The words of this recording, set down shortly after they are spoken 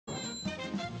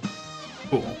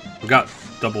Cool. We got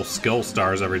double skill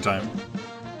stars every time.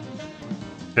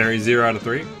 Parry 0 out of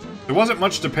 3. There wasn't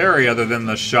much to parry other than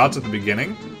the shots at the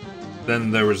beginning. Then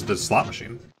there was the slot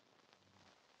machine.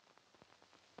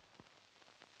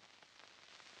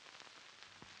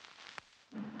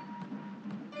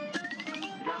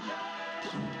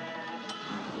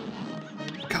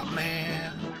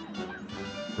 Cupman.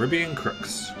 Ruby and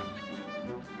Crooks.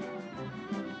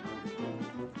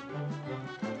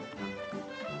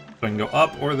 So I can go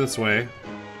up or this way.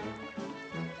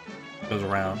 Goes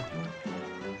around.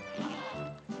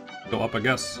 Go up, I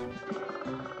guess.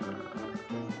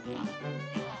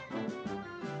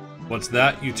 What's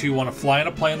that? You two want to fly in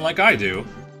a plane like I do?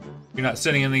 You're not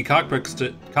sitting in any cockpits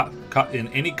in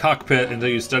any cockpit until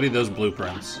you study those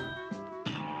blueprints.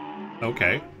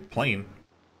 Okay, plane.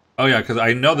 Oh yeah, because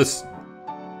I know this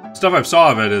stuff I've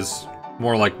saw of it is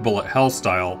more like bullet hell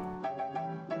style.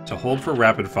 So hold for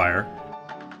rapid fire.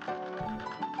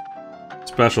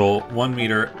 Special 1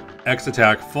 meter X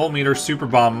attack full meter super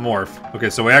bomb morph. Okay,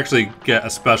 so we actually get a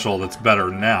special that's better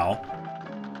now.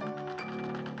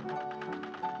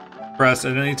 Press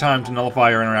at any time to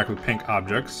nullify or interact with pink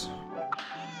objects.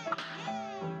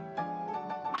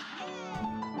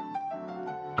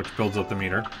 Which builds up the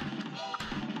meter.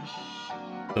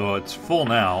 So it's full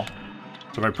now.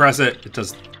 So if I press it, it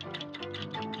does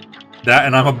that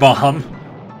and I'm a bomb.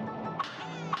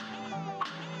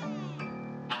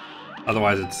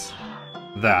 Otherwise it's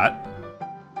that.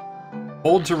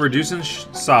 Hold to reduce in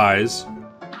size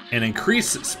and increase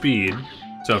speed.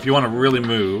 So if you want to really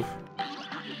move.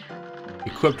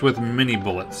 Equipped with mini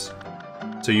bullets.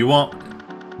 So you won't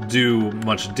do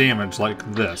much damage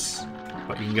like this.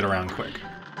 But you can get around quick.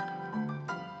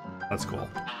 That's cool.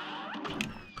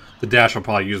 The dash I'll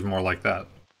probably use more like that.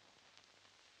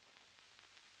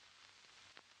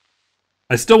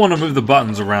 I still want to move the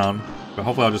buttons around. But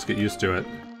hopefully I'll just get used to it.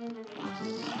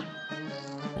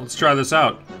 Let's try this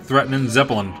out. Threatening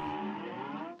Zeppelin.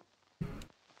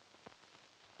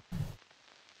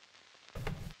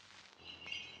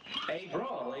 A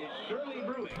brawl is surely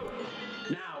brewing.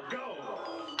 Now go.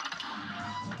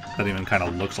 That even kind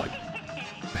of looks like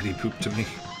Betty Poop to me.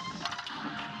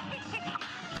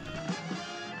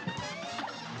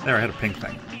 There, I had a pink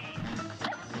thing.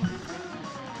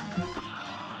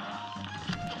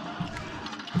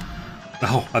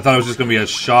 Oh, I thought it was just gonna be a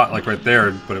shot like right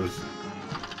there, but it was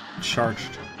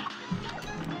charged.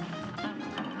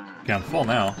 Okay, I'm full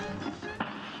now.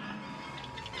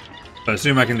 But I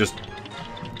assume I can just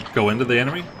go into the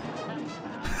enemy?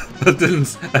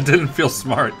 that didn't feel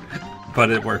smart, but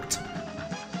it worked.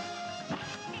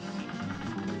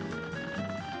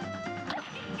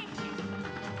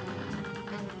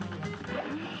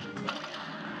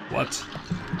 What?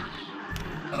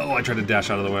 Oh, I tried to dash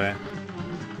out of the way.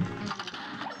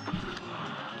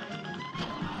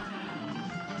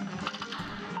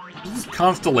 This is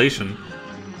Constellation.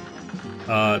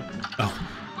 Oh.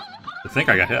 I think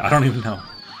I got hit. I don't even know.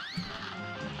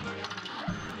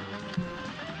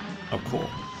 Oh, cool.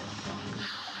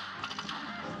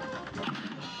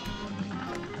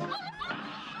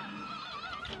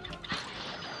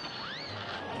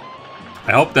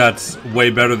 I hope that's way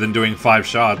better than doing 5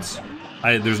 shots.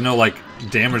 There's no, like,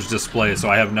 damage display, so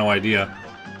I have no idea.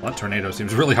 Well, that tornado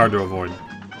seems really hard to avoid.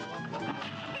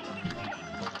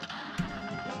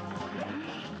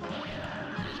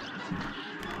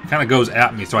 It kind of goes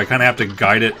at me, so I kind of have to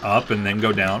guide it up and then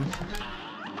go down.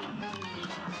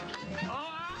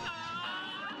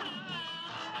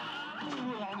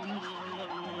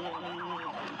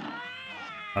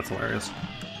 That's hilarious.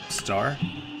 Star?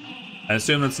 I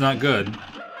assume that's not good.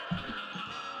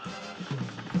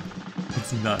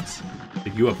 It's nuts. The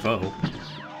UFO.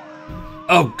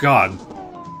 Oh god!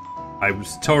 I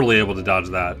was totally able to dodge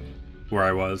that where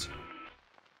I was.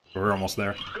 We're almost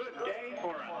there.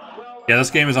 Yeah, this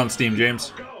game is on Steam,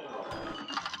 James.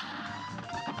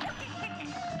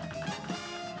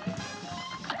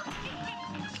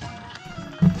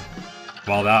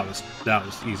 Well, that was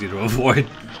easy to avoid.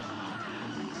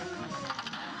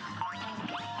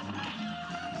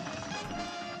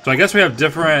 So I guess we have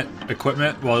different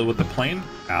equipment, well, with the plane.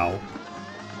 Ow.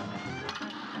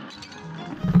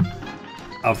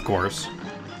 Of course.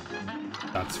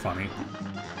 That's funny.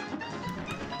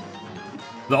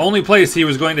 The only place he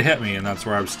was going to hit me, and that's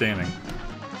where I was standing.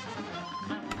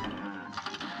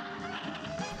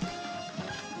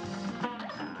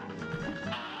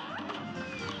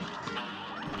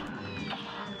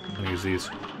 I'll use these.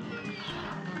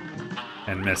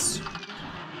 And miss.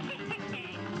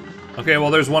 Okay,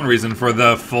 well there's one reason for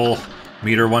the full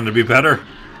meter one to be better.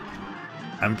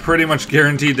 I'm pretty much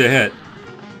guaranteed to hit.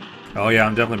 Oh yeah,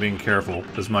 I'm definitely being careful,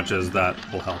 as much as that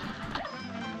will help.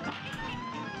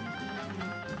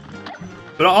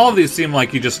 But all of these seem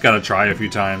like you just gotta try a few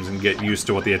times and get used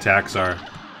to what the attacks are.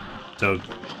 So,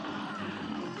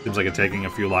 seems like it taking a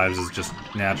few lives is just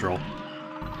natural.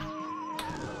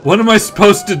 What am I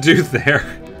supposed to do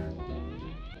there?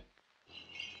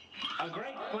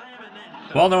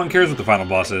 Well, no one cares what the final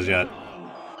boss is yet.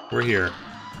 We're here.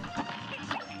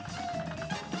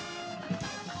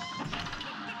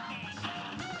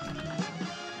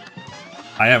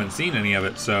 I haven't seen any of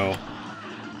it, so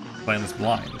playing this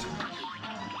blind.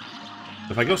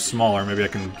 If I go smaller, maybe I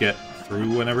can get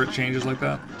through whenever it changes like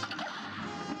that.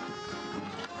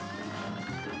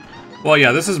 Well,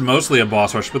 yeah, this is mostly a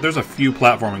boss rush, but there's a few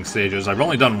platforming stages. I've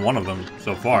only done one of them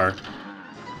so far.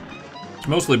 It's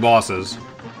mostly bosses.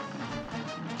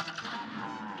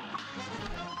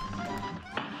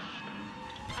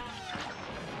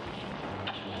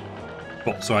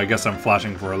 Cool, so I guess I'm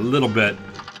flashing for a little bit.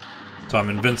 So I'm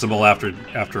invincible after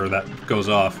that goes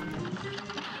off.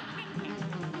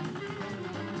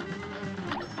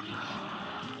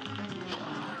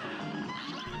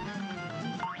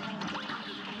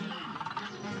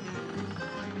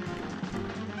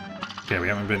 Okay, we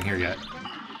haven't been here yet.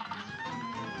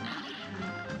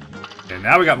 Okay,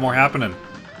 now we got more happening.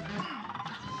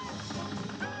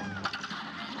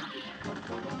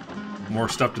 More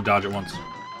stuff to dodge at once.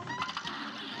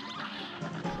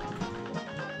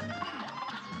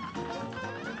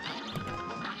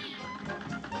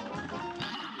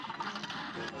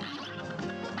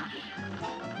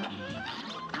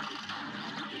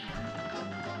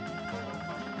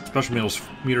 Special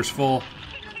meter's full.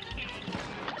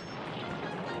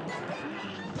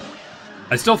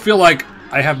 I still feel like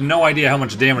I have no idea how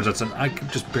much damage that's in. I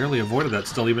just barely avoided that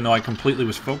still, even though I completely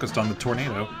was focused on the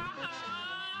tornado.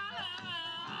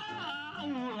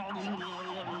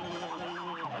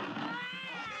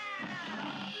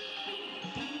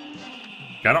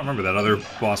 I don't remember that other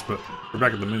boss, but we're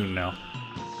back at the moon now.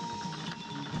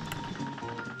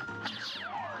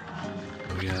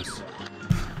 Oh, yes.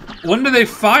 When do they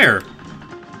fire?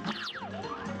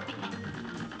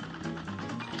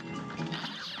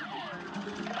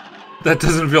 That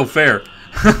doesn't feel fair.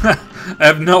 I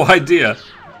have no idea.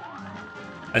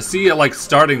 I see it like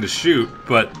starting to shoot,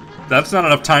 but that's not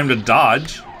enough time to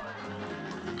dodge.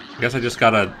 I guess I just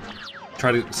gotta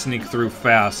try to sneak through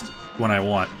fast when I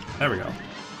want. There we go.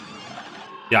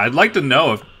 Yeah, I'd like to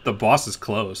know if the boss is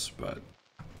close, but...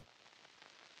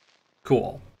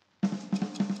 Cool.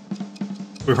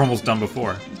 We were almost done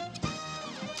before.